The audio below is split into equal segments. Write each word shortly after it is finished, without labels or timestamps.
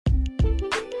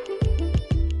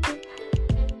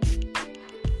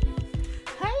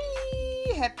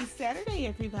Happy Saturday,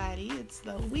 everybody. It's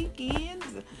the weekend,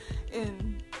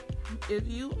 and if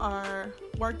you are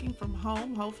working from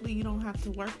home, hopefully you don't have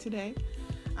to work today.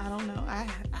 I don't know. I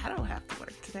don't have to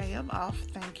work today. I'm off.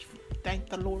 Thank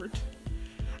the Lord.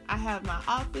 I have my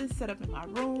office set up in my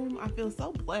room. I feel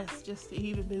so blessed just to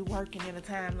even be working in a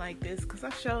time like this, because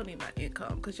I sure need my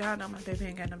income, because y'all know my baby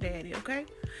ain't got no daddy, okay?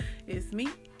 It's me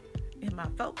and my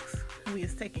folks who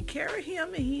is taking care of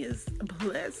him, and he is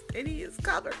blessed and he is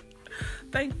covered.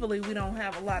 Thankfully, we don't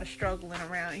have a lot of struggling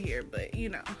around here, but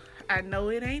I know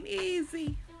it ain't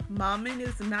easy. Momming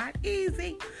is not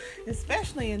easy,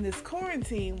 especially in this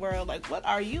quarantine world. Like, what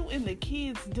are you and the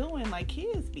kids doing? Like,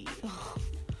 kids be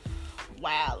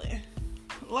wilding.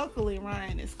 Luckily,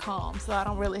 Ryan is calm, so I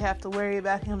don't really have to worry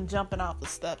about him jumping off of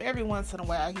stuff. Every once in a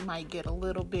while, he might get a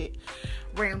little bit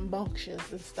rambunctious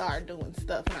and start doing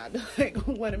stuff, and I'll be like,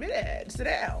 wait a minute, sit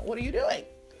down. What are you doing?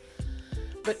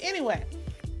 But anyway,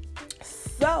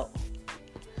 so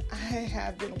I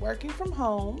have been working from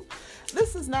home.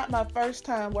 This is not my first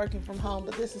time working from home,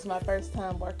 but this is my first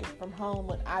time working from home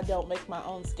when I don't make my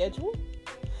own schedule.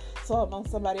 So I'm on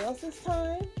somebody else's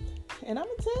time. And I'm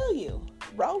going to tell you,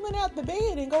 rolling out the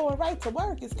bed and going right to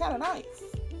work is kind of nice.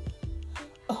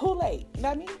 Who late? You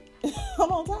know what I mean?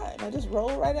 I'm on time. I just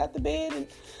roll right out the bed and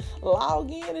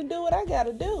log in and do what I got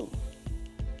to do.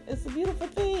 It's a beautiful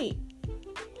thing.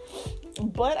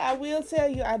 But I will tell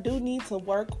you, I do need to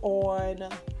work on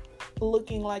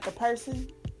looking like a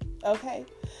person. Okay?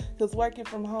 Because working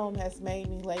from home has made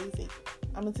me lazy.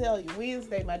 I'm going to tell you,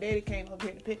 Wednesday, my daddy came up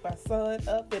here to pick my son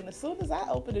up, and as soon as I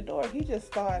opened the door, he just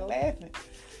started laughing.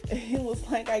 And he was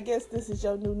like, I guess this is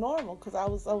your new normal, because I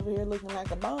was over here looking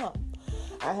like a mom.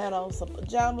 I had on some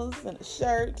pajamas and a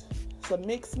shirt, some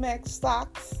mix-match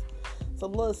socks,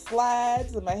 some little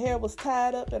slides, and my hair was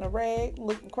tied up in a rag,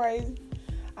 looking crazy.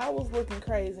 I was looking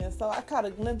crazy, and so I caught a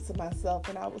glimpse of myself,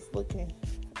 and I was looking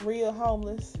real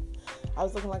homeless. I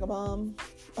was looking like a bum.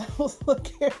 I was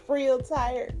looking real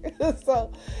tired.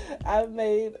 So I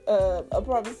made a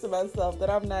promise to myself that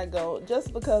I'm not going,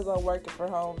 just because I'm working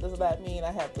from home does not mean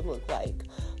I have to look like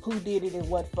who did it and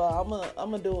what for.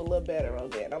 I'm gonna do a little better on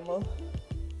that. I'm gonna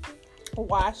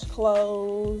wash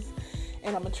clothes,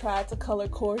 and I'm gonna try to color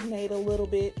coordinate a little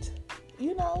bit.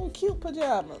 Cute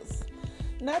pajamas.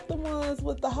 Not the ones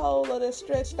with the hole that is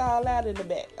stretched all out in the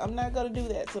back. I'm not going to do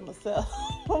that to myself.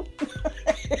 I'm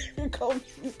not going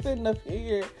to be sitting up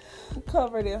here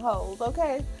covered in holes,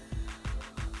 okay?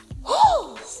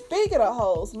 Speaking of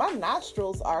holes, my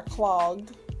nostrils are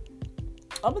clogged.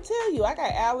 I'm going to tell you, I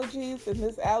got allergies, and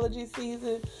this allergy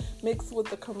season mixed with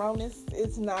the coronas,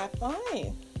 it's not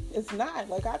fun. It's not.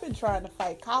 Like, I've been trying to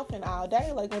fight coughing all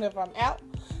day. Like, whenever I'm out,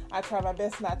 I try my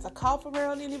best not to cough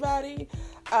around anybody.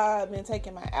 I've been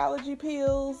taking my allergy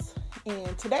pills,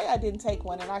 and today I didn't take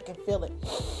one, and I can feel it.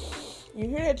 You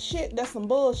hear that shit? That's some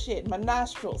bullshit. My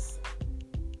nostrils,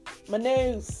 my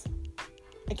nose,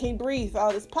 I can't breathe.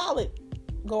 All this pollen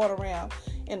going around.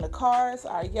 And the cars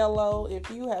are yellow. If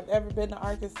you have ever been to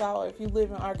Arkansas, or if you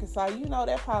live in Arkansas, you know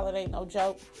that pollen ain't no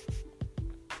joke.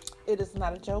 It is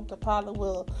not a joke. The pollen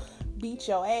will beat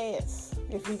your ass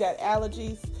if you got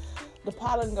allergies. The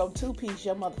pollen gonna two-piece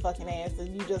your motherfucking ass,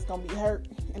 and you just gonna be hurt,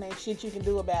 and ain't shit you can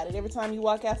do about it. Every time you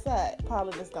walk outside,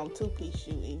 pollen is gonna two-piece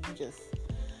you, and you just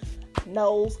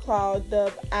nose clogged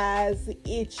up, eyes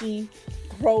itchy,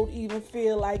 throat even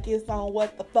feel like it's on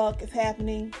what the fuck is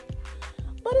happening.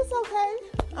 But it's okay.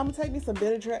 I'm gonna take me some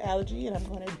Benadryl allergy, and I'm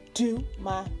gonna do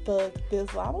my thug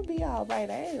thistle. I'm gonna be all right.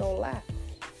 I ain't gonna lie.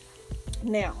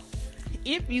 Now,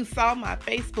 if you saw my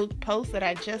Facebook post that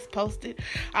I just posted,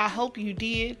 I hope you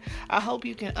did. I hope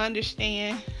you can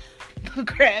understand the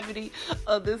gravity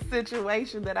of this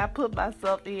situation that I put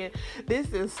myself in.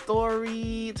 This is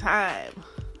story time.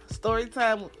 Story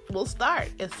time will start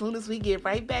as soon as we get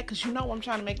right back, because I'm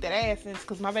trying to make that ass sense,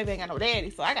 because my baby ain't got no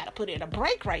daddy, so I got to put in a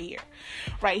break right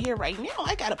here, right now.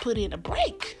 I got to put in a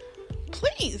break.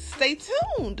 Please stay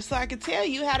tuned so I can tell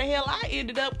you how the hell I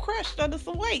ended up crushed under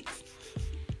some weights.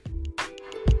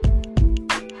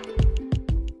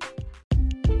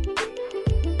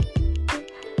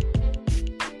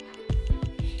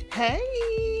 Hey,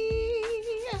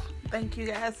 thank you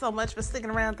guys so much for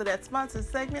sticking around through that sponsored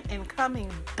segment and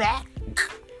coming back.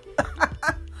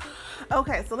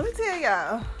 Okay, so let me tell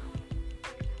y'all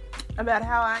about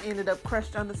how I ended up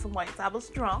crushed under some weights. I was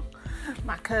drunk.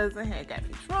 My cousin had got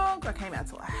me drunk. I came out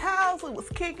to a house. We was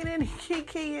kicking it and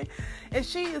kikiing, and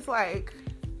she is like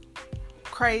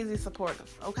crazy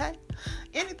supportive, okay?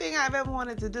 Anything I've ever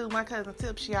wanted to do, my cousin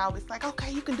Tip, she always like,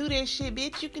 okay, you can do that shit,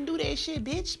 bitch. You can do that shit,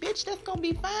 bitch. Bitch, that's gonna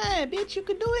be fine. Bitch, you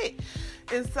can do it.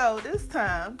 And so this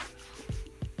time,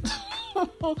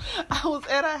 I was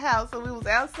at her house and we was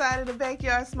outside in the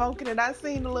backyard smoking, and I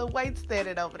seen the little weight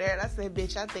standing over there, and I said,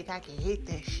 bitch, I think I can hit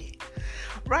that shit.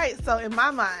 Right? So in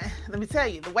my mind, let me tell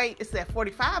you, the weight is at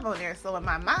 45 on there. So in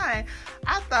my mind,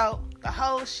 I thought the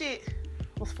whole shit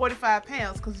was 45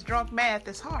 pounds, because drunk math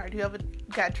is hard. You ever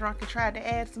got drunk and tried to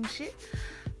add some shit?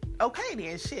 Okay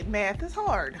then, shit, math is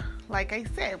hard. Like I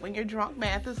said, when you're drunk,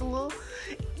 math is a little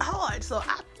hard. So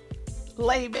I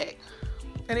lay back.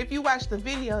 And if you watch the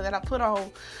video that I put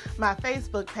on my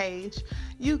Facebook page,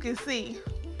 you can see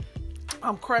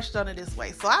I'm crushed under this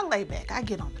weight. So I lay back. I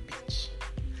get on the bitch.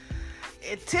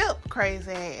 It tipped,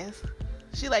 crazy ass.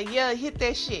 She like, yeah, hit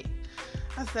that shit.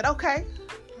 I said, okay.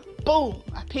 Boom.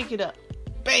 I pick it up.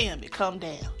 Bam, it come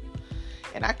down.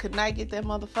 And I could not get that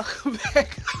motherfucker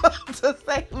back up to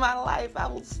save my life. I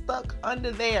was stuck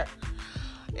under there.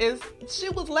 She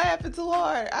was laughing too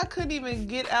hard. I couldn't even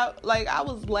get out. Like, I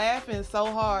was laughing so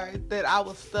hard that I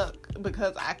was stuck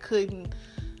because I couldn't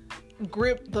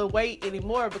grip the weight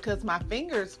anymore because my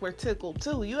fingers were tickled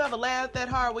too. You ever laugh that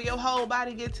hard where your whole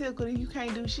body get tickled and you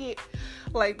can't do shit?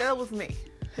 Like, that was me.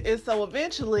 And so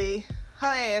eventually her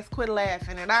ass quit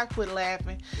laughing and I quit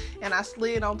laughing, and I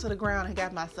slid onto the ground and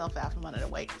got myself out from under the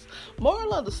weights.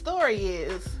 Moral of the story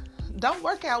is, don't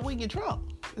work out when you're drunk.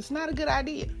 It's not a good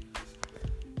idea.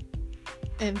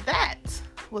 And that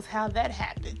was how that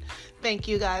happened. Thank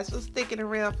you guys for sticking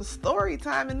around for story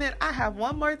time. And then I have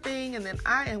one more thing, and then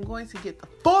I am going to get the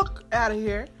fuck out of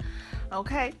here.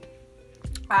 Okay?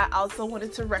 I also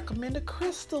wanted to recommend a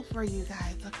crystal for you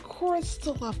guys. A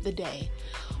crystal of the day.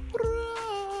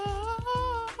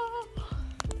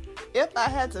 If I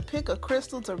had to pick a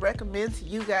crystal to recommend to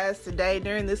you guys today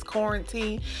during this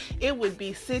quarantine, it would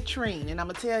be citrine. And I'm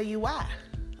going to tell you why.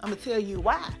 I'm going to tell you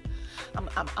why. I'm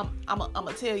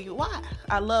gonna tell you why.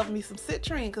 I love me some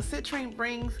citrine, because citrine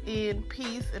brings in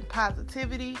peace and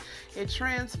positivity. It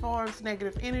transforms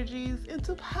negative energies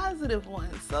into positive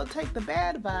ones. So take the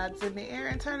bad vibes in the air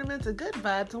and turn them into good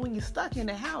vibes. And when you're stuck in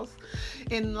the house,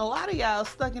 and a lot of y'all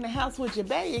stuck in the house with your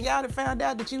bae, and y'all have found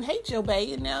out that you hate your bae,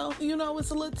 and now you know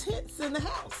it's a little tense in the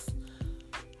house.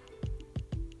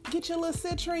 Get your little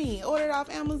citrine. Order it off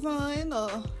Amazon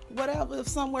or whatever, if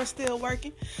somewhere's still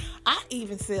working. I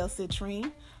even sell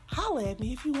citrine. Holla at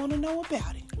me if you want to know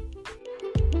about it.